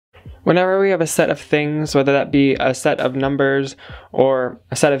Whenever we have a set of things, whether that be a set of numbers or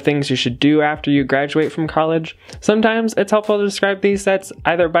a set of things you should do after you graduate from college, sometimes it's helpful to describe these sets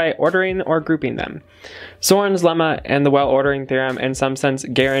either by ordering or grouping them. Zorn's lemma and the well-ordering theorem in some sense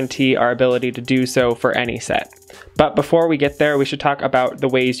guarantee our ability to do so for any set. But before we get there, we should talk about the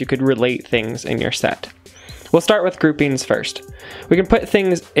ways you could relate things in your set. We'll start with groupings first. We can put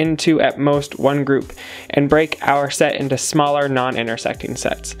things into at most one group and break our set into smaller non-intersecting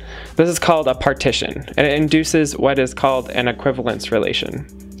sets. This is called a partition, and it induces what is called an equivalence relation.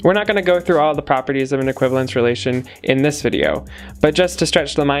 We're not going to go through all the properties of an equivalence relation in this video, but just to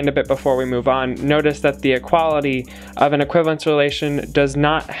stretch the mind a bit before we move on, notice that the equality of an equivalence relation does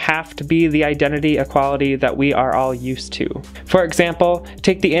not have to be the identity equality that we are all used to. For example,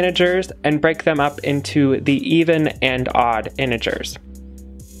 take the integers and break them up into the even and odd integers.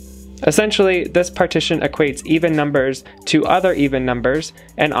 Essentially, this partition equates even numbers to other even numbers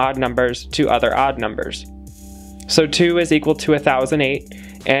and odd numbers to other odd numbers. So 2 is equal to 1008,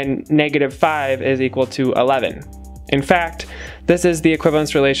 and -5 is equal to 11. In fact, this is the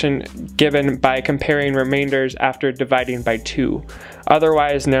equivalence relation given by comparing remainders after dividing by 2,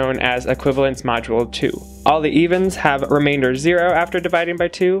 otherwise known as equivalence modulo 2. All the evens have remainder 0 after dividing by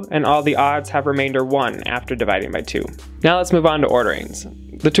 2, and all the odds have remainder 1 after dividing by 2. Now let's move on to orderings.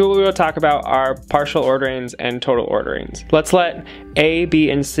 The tool we will talk about are partial orderings and total orderings. Let's let A, B,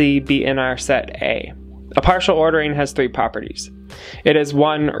 and C be in our set A. A partial ordering has 3 properties. It is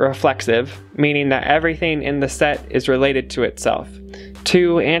 1, reflexive, meaning that everything in the set is related to itself.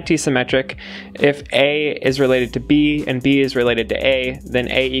 2, antisymmetric. If A is related to B and B is related to A,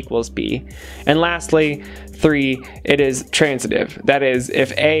 then A equals B. And lastly, 3, it is transitive. That is,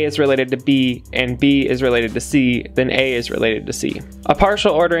 if A is related to B and B is related to C, then A is related to C. A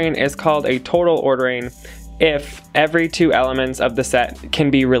partial ordering is called a total ordering if every 2 elements of the set can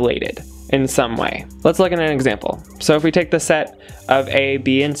be related in some way. Let's look at an example. So if we take the set of A,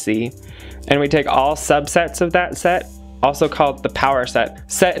 B, and C, and we take all subsets of that set, also called the power set,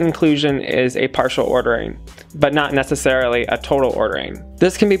 set inclusion is a partial ordering, but not necessarily a total ordering.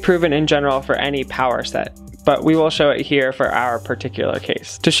 This can be proven in general for any power set, but we will show it here for our particular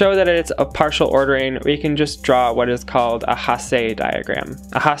case. To show that it's a partial ordering, we can just draw what is called a Hasse diagram.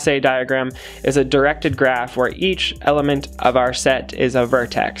 A Hasse diagram is a directed graph where each element of our set is a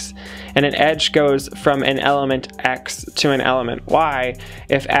vertex, and an edge goes from an element x to an element y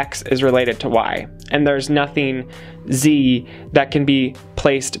if x is related to y, and there's nothing z that can be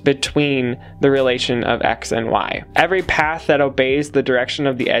placed between the relation of x and y. Every path that obeys the direction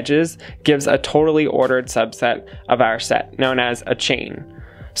of the edges gives a totally ordered subset of our set, known as a chain.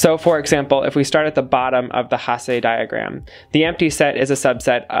 So for example, if we start at the bottom of the Hasse diagram, the empty set is a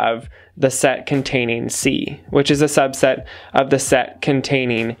subset of the set containing C, which is a subset of the set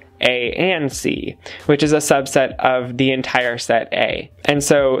containing A and C, which is a subset of the entire set A. And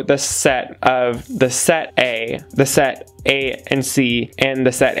so the set of the set A and C, and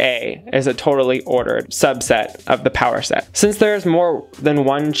the set A is a totally ordered subset of the power set. Since there's more than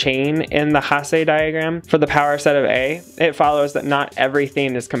one chain in the Hasse diagram for the power set of A, it follows that not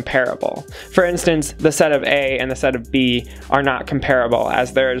everything is comparable. For instance, the set of A and the set of B are not comparable,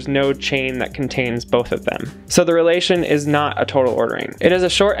 as there is no chain that contains both of them. So the relation is not a total ordering. It is a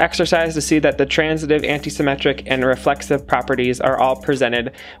short exercise to see that the transitive, antisymmetric, and reflexive properties are all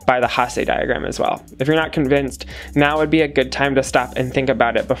presented by the Hasse diagram as well. If you're not convinced, now would be a good time to stop and think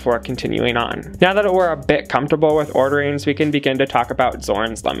about it before continuing on. Now that we're a bit comfortable with orderings, we can begin to talk about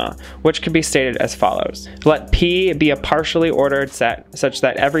Zorn's lemma, which could be stated as follows. Let P be a partially ordered set such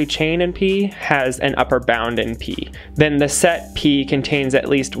that every chain in P has an upper bound in P. Then the set P contains at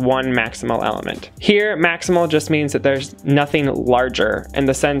least one maximal element. Here, maximal just means that there's nothing larger in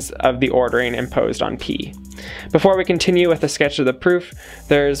the sense of the ordering imposed on P. Before we continue with the sketch of the proof,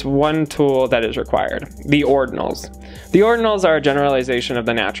 there's one tool that is required, the ordinals. The ordinals are a generalization of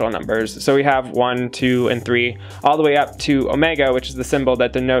the natural numbers, so we have 1, 2, and 3, all the way up to omega, which is the symbol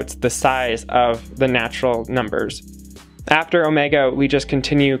that denotes the size of the natural numbers. After omega, we just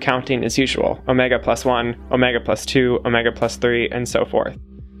continue counting as usual, omega plus 1, omega plus 2, omega plus 3, and so forth.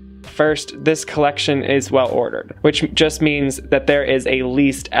 First, this collection is well ordered, which just means that there is a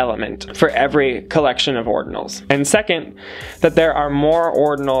least element for every collection of ordinals. And second, that there are more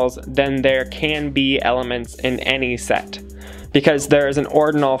ordinals than there can be elements in any set, because there is an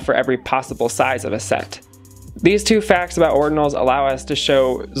ordinal for every possible size of a set. These two facts about ordinals allow us to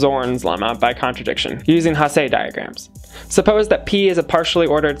show Zorn's lemma by contradiction, using Hasse diagrams. Suppose that P is a partially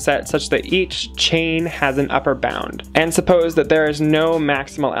ordered set such that each chain has an upper bound, and suppose that there is no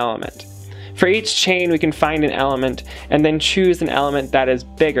maximal element. For each chain, we can find an element and then choose an element that is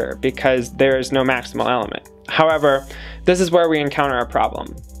bigger because there is no maximal element. However, this is where we encounter a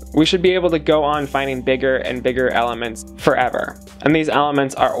problem. We should be able to go on finding bigger and bigger elements forever. And these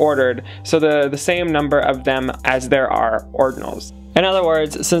elements are ordered, so the same number of them as there are ordinals. In other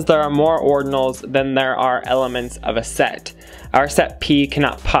words, since there are more ordinals than there are elements of a set, our set P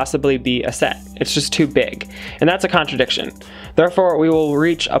cannot possibly be a set. It's just too big. And that's a contradiction. Therefore, we will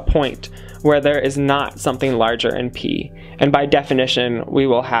reach a point where there is not something larger in P, and by definition, we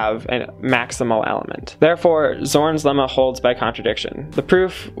will have a maximal element. Therefore, Zorn's lemma holds by contradiction. The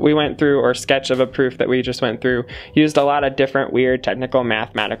proof we went through, or sketch of a proof that we just went through, used a lot of different weird technical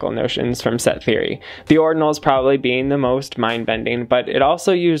mathematical notions from set theory, the ordinals probably being the most mind-bending, but it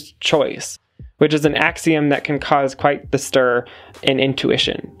also used choice, which is an axiom that can cause quite the stir in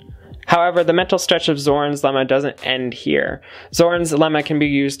intuition. However, the mental stretch of Zorn's lemma doesn't end here. Zorn's lemma can be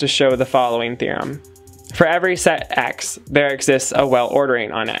used to show the following theorem. For every set X, there exists a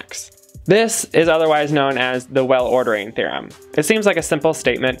well-ordering on X. This is otherwise known as the well-ordering theorem. It seems like a simple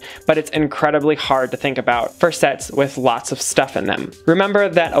statement, but it's incredibly hard to think about for sets with lots of stuff in them. Remember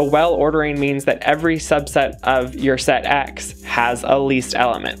that a well-ordering means that every subset of your set X has a least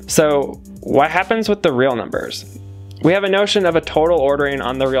element. So what happens with the real numbers? We have a notion of a total ordering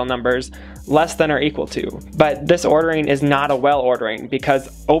on the real numbers less than or equal to, but this ordering is not a well-ordering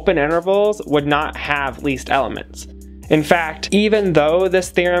because open intervals would not have least elements. In fact, even though this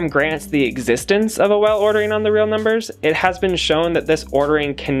theorem grants the existence of a well-ordering on the real numbers, it has been shown that this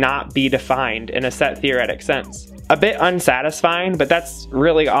ordering cannot be defined in a set theoretic sense. A bit unsatisfying, but that's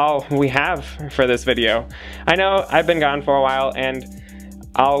really all we have for this video. I know I've been gone for a while and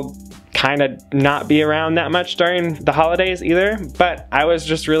I'll kind of not be around that much during the holidays either, but I was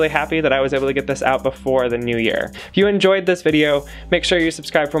just really happy that I was able to get this out before the new year. If you enjoyed this video, make sure you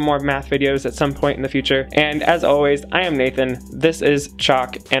subscribe for more math videos at some point in the future. And as always, I am Nathan, this is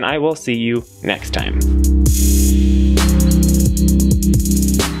Chalk, and I will see you next time.